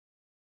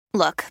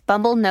Look,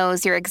 Bumble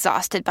knows you're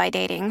exhausted by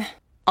dating.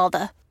 All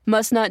the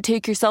must not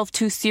take yourself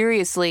too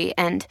seriously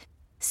and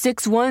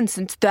 6'1"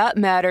 since that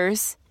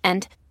matters.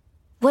 And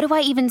what do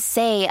I even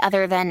say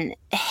other than,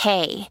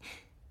 hey?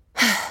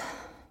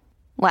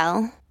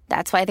 Well,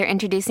 that's why they're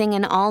introducing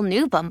an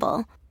all-new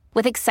Bumble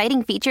with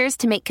exciting features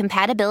to make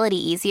compatibility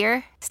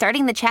easier,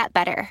 starting the chat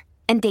better,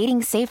 and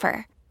dating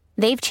safer.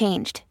 They've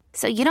changed,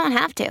 so you don't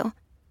have to.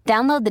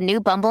 Download the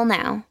new Bumble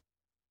now.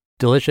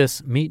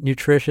 Delicious, meat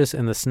nutritious,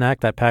 and the snack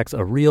that packs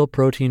a real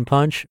protein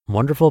punch,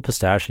 Wonderful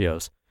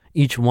Pistachios.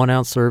 Each 1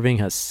 ounce serving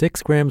has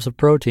 6 grams of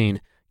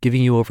protein,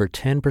 giving you over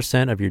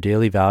 10% of your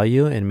daily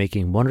value and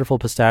making Wonderful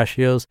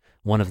Pistachios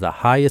one of the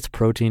highest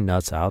protein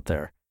nuts out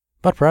there.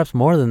 But perhaps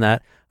more than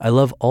that, I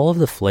love all of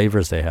the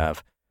flavors they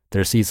have.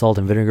 Their sea salt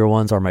and vinegar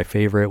ones are my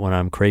favorite when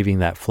I'm craving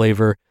that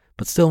flavor,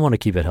 but still want to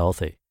keep it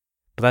healthy.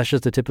 But that's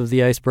just the tip of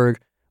the iceberg.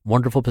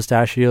 Wonderful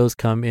Pistachios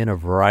come in a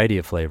variety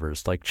of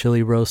flavors like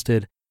chili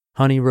roasted,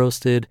 honey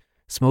roasted,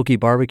 smoky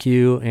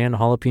barbecue, and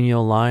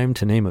jalapeno lime,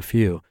 to name a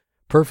few.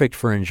 Perfect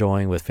for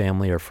enjoying with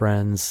family or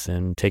friends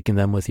and taking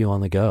them with you on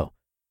the go.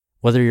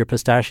 Whether you're a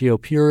pistachio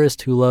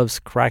purist who loves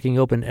cracking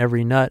open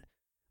every nut,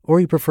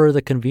 or you prefer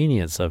the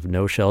convenience of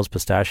no-shells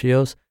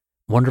pistachios,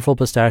 Wonderful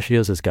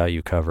Pistachios has got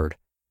you covered.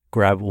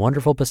 Grab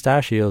Wonderful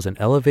Pistachios and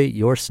elevate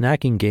your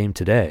snacking game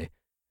today.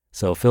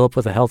 So fill up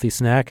with a healthy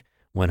snack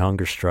when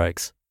hunger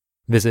strikes.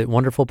 Visit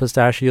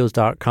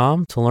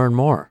wonderfulpistachios.com to learn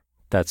more.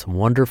 That's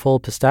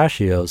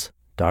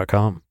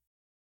wonderfulpistachios.com.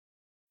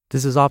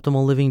 This is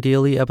Optimal Living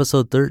Daily,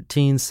 episode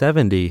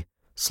 1370,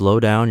 Slow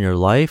Down Your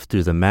Life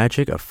Through the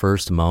Magic of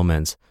First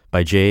Moments,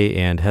 by Jay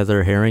and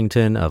Heather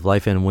Harrington of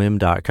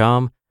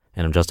lifeandwhim.com.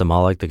 And I'm Justin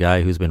Malik, the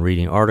guy who's been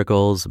reading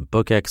articles,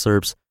 book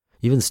excerpts,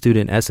 even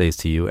student essays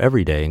to you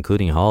every day,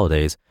 including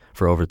holidays,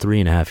 for over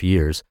 3.5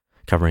 years,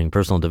 covering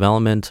personal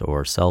development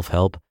or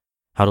self-help,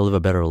 how to live a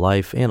better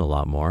life, and a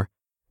lot more.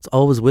 It's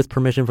always with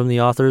permission from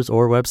the authors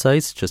or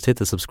websites. Just hit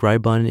the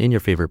subscribe button in your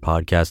favorite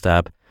podcast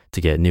app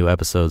to get new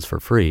episodes for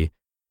free.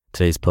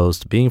 Today's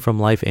post being from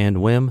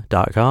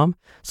lifeandwhim.com.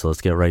 So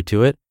let's get right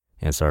to it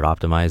and start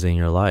optimizing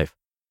your life.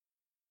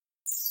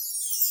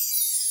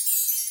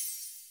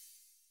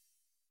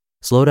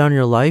 Slow Down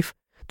Your Life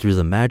Through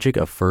the Magic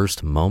of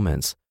First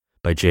Moments,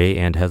 by Jay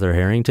and Heather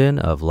Harrington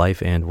of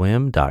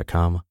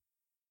lifeandwhim.com.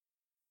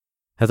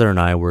 Heather and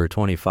I were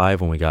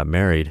 25 when we got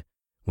married.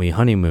 We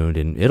honeymooned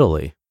in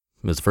Italy.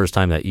 It was the first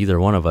time that either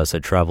one of us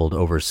had traveled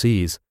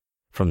overseas.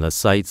 From the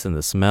sights and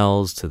the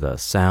smells to the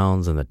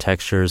sounds and the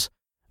textures,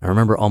 I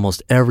remember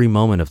almost every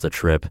moment of the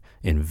trip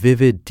in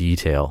vivid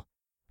detail.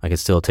 I could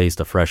still taste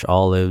the fresh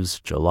olives,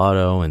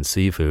 gelato, and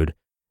seafood.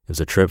 It was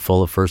a trip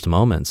full of first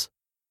moments.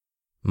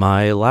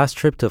 My last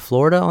trip to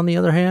Florida, on the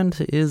other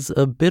hand, is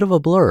a bit of a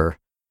blur.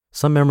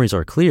 Some memories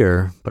are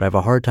clear, but I have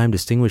a hard time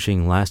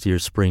distinguishing last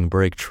year's spring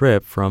break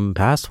trip from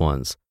past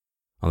ones.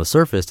 On the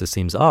surface, this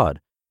seems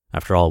odd.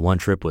 After all, one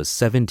trip was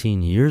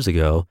 17 years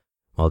ago,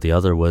 while the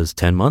other was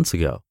 10 months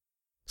ago.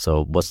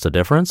 So what's the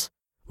difference?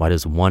 Why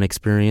does one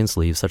experience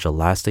leave such a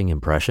lasting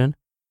impression?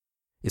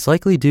 It's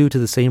likely due to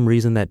the same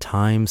reason that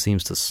time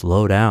seems to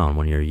slow down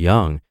when you're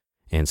young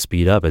and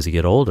speed up as you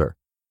get older.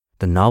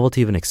 The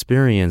novelty of an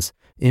experience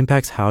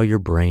impacts how your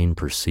brain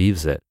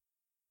perceives it.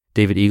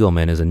 David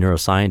Eagleman is a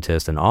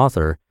neuroscientist and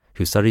author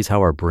who studies how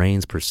our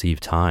brains perceive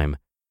time.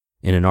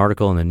 In an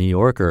article in The New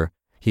Yorker,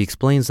 he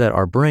explains that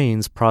our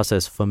brains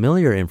process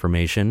familiar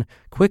information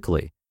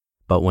quickly,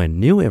 but when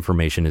new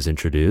information is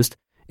introduced,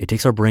 it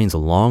takes our brains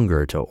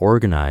longer to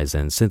organize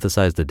and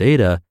synthesize the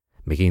data,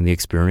 making the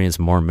experience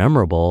more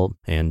memorable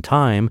and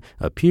time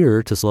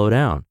appear to slow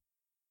down.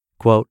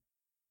 Quote,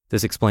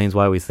 "This explains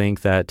why we think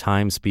that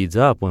time speeds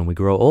up when we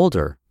grow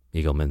older,"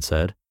 Eagleman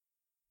said.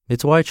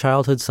 "It's why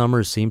childhood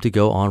summers seem to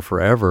go on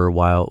forever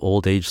while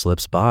old age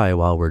slips by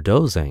while we're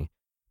dozing.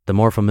 The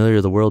more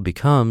familiar the world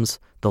becomes,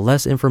 the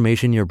less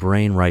information your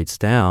brain writes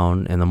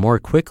down and the more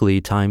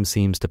quickly time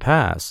seems to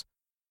pass."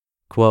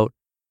 Quote,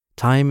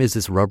 "Time is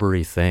this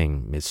rubbery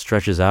thing. It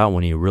stretches out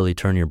when you really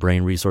turn your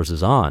brain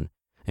resources on.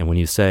 And when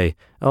you say,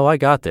 'Oh, I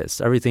got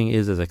this, everything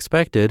is as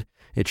expected,'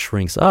 it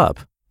shrinks up,"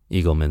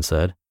 Eagleman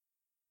said.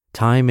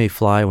 Time may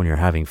fly when you're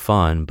having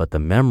fun, but the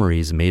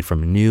memories made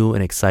from new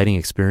and exciting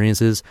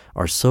experiences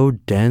are so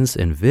dense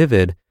and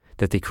vivid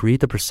that they create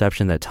the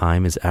perception that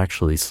time is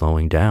actually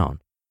slowing down.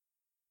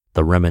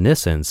 The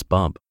reminiscence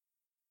bump.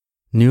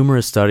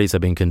 Numerous studies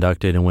have been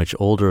conducted in which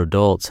older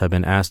adults have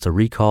been asked to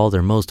recall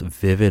their most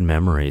vivid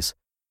memories.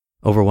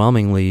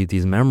 Overwhelmingly,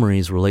 these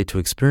memories relate to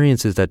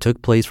experiences that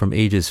took place from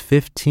ages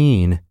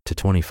 15 to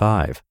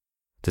 25.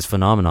 This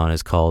phenomenon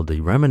is called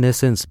the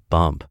reminiscence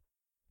bump.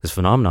 This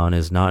phenomenon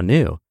is not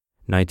new.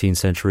 19th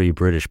century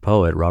British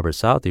poet Robert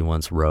Southey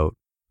once wrote,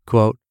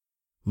 quote,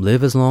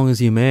 "Live as long as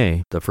you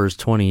may, the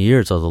first 20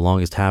 years are the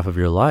longest half of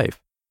your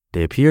life.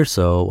 They appear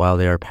so while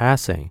they are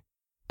passing.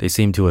 They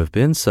seem to have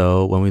been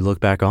so when we look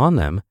back on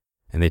them,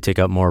 and they take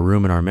up more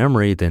room in our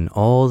memory than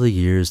all the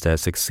years that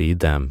succeed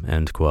them,"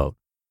 end quote.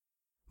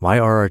 Why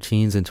are our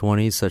teens and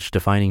 20s such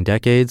defining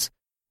decades?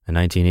 A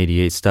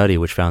 1988 study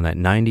which found that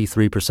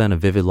 93% of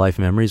vivid life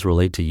memories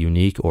relate to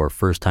unique or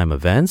first-time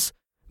events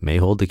may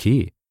hold the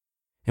key.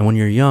 And when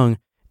you're young,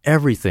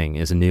 everything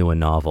is new and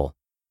novel.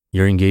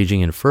 You're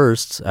engaging in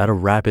firsts at a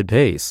rapid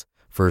pace.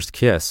 First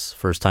kiss,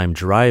 first time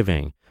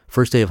driving,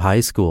 first day of high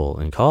school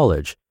and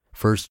college,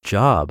 first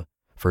job,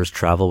 first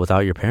travel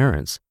without your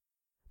parents.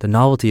 The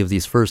novelty of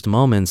these first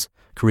moments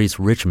creates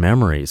rich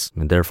memories,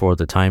 and therefore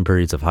the time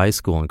periods of high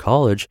school and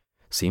college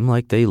seem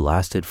like they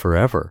lasted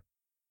forever.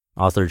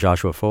 Author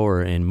Joshua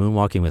Foer in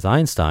Moonwalking with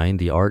Einstein,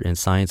 The Art and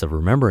Science of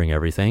Remembering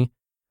Everything,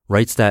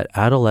 writes that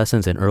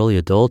adolescence and early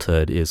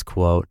adulthood is,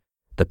 quote,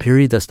 the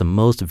period that's the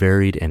most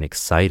varied and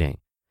exciting.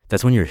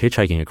 That's when you're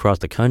hitchhiking across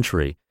the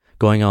country,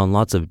 going on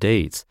lots of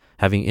dates,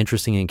 having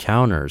interesting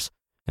encounters,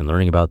 and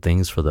learning about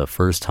things for the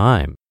first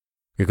time.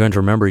 You're going to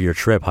remember your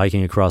trip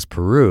hiking across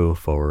Peru,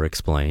 Foer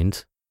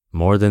explained,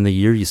 more than the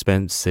year you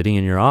spent sitting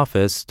in your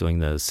office doing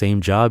the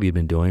same job you've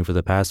been doing for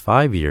the past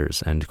 5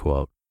 years, end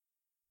quote.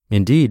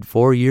 Indeed,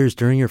 4 years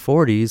during your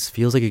 40s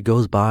feels like it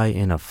goes by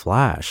in a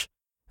flash.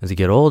 As you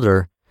get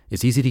older,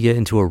 it's easy to get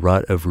into a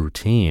rut of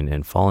routine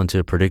and fall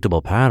into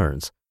predictable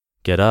patterns.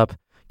 Get up,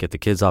 get the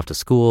kids off to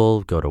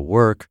school, go to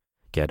work,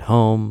 get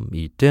home,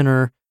 eat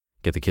dinner,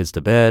 get the kids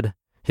to bed,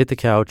 hit the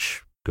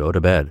couch, go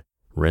to bed,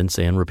 rinse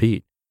and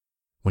repeat.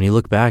 When you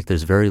look back,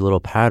 there's very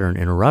little pattern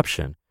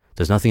interruption.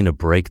 There's nothing to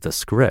break the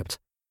script.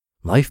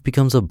 Life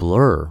becomes a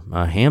blur,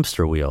 a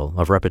hamster wheel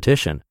of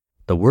repetition.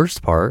 The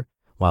worst part,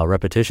 while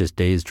repetitious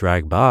days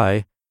drag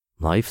by,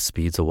 life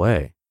speeds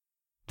away.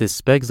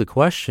 This begs the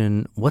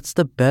question, what's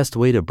the best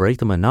way to break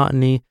the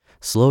monotony,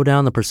 slow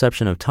down the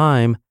perception of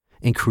time,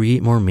 and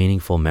create more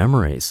meaningful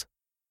memories?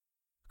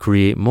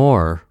 Create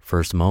more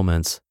first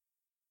moments.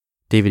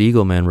 David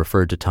Eagleman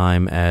referred to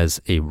time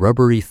as a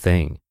rubbery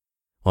thing.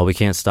 While we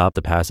can't stop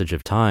the passage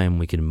of time,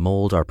 we can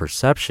mold our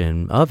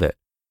perception of it.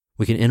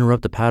 We can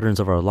interrupt the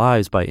patterns of our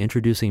lives by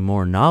introducing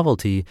more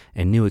novelty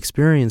and new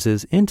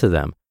experiences into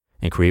them,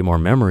 and create more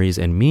memories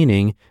and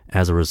meaning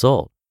as a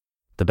result.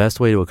 The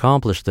best way to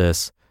accomplish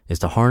this is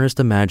to harness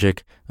the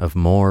magic of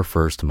more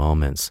first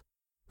moments.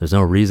 There's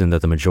no reason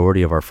that the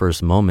majority of our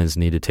first moments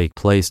need to take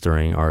place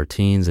during our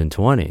teens and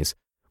 20s.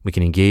 We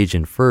can engage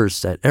in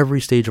firsts at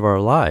every stage of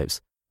our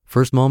lives.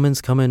 First moments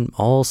come in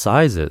all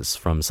sizes,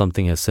 from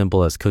something as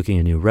simple as cooking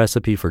a new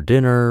recipe for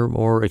dinner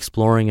or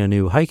exploring a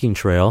new hiking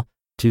trail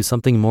to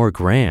something more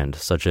grand,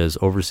 such as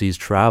overseas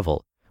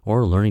travel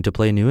or learning to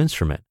play a new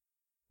instrument.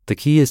 The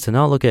key is to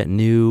not look at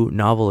new,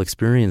 novel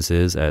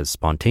experiences as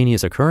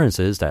spontaneous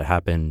occurrences that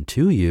happen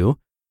to you,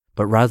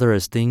 but rather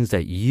as things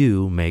that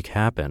you make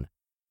happen.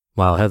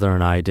 While Heather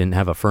and I didn't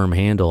have a firm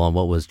handle on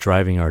what was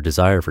driving our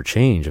desire for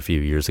change a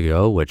few years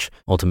ago, which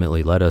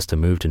ultimately led us to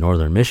move to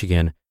northern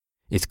Michigan,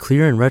 it's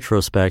clear in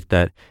retrospect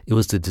that it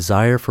was the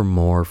desire for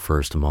more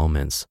first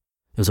moments.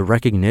 It was a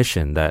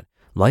recognition that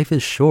life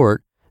is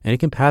short and it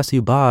can pass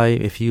you by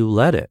if you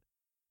let it.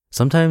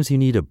 Sometimes you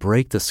need to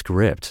break the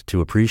script to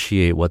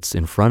appreciate what's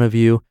in front of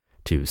you,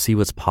 to see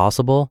what's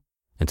possible,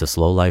 and to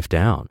slow life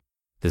down.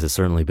 This has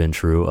certainly been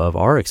true of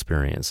our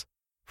experience.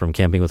 From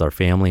camping with our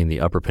family in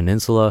the Upper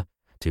Peninsula,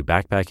 to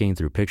backpacking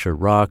through pictured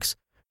rocks,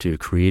 to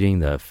creating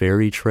the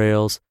fairy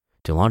trails,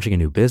 to launching a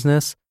new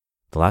business,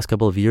 the last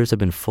couple of years have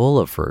been full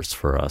of firsts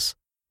for us.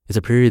 It's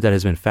a period that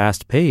has been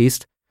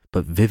fast-paced,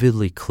 but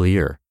vividly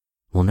clear.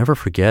 We'll never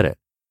forget it.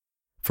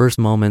 First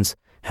moments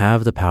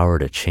have the power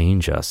to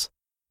change us.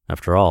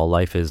 After all,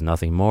 life is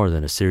nothing more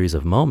than a series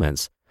of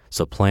moments,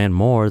 so plan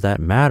more that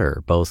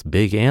matter, both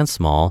big and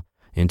small,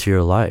 into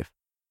your life.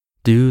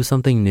 Do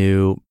something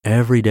new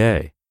every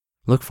day.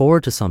 Look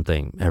forward to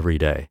something every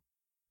day.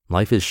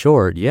 Life is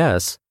short,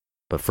 yes,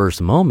 but first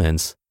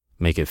moments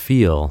make it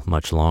feel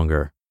much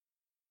longer.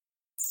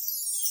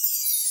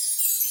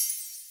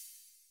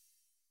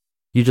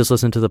 You just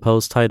listened to the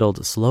post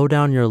titled Slow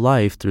Down Your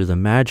Life Through the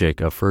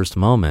Magic of First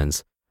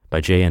Moments by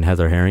Jay and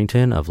Heather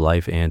Harrington of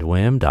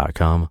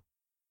lifeandwhim.com.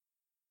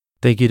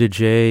 Thank you to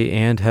Jay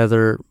and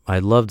Heather. I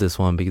love this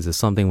one because it's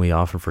something we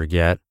often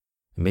forget.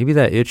 Maybe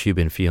that itch you've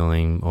been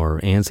feeling or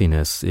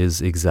antsiness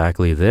is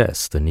exactly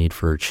this, the need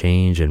for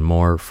change and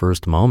more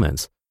first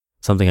moments.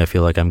 Something I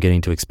feel like I'm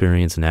getting to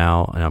experience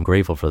now, and I'm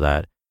grateful for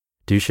that.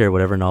 Do share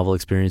whatever novel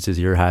experiences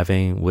you're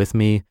having with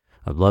me.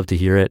 I'd love to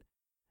hear it.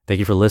 Thank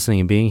you for listening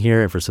and being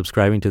here and for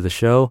subscribing to the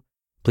show.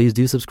 Please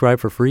do subscribe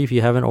for free if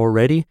you haven't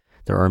already.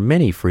 There are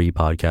many free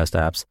podcast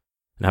apps.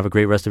 And have a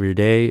great rest of your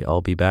day.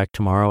 I'll be back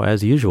tomorrow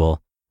as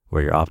usual,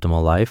 where your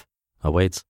optimal life awaits.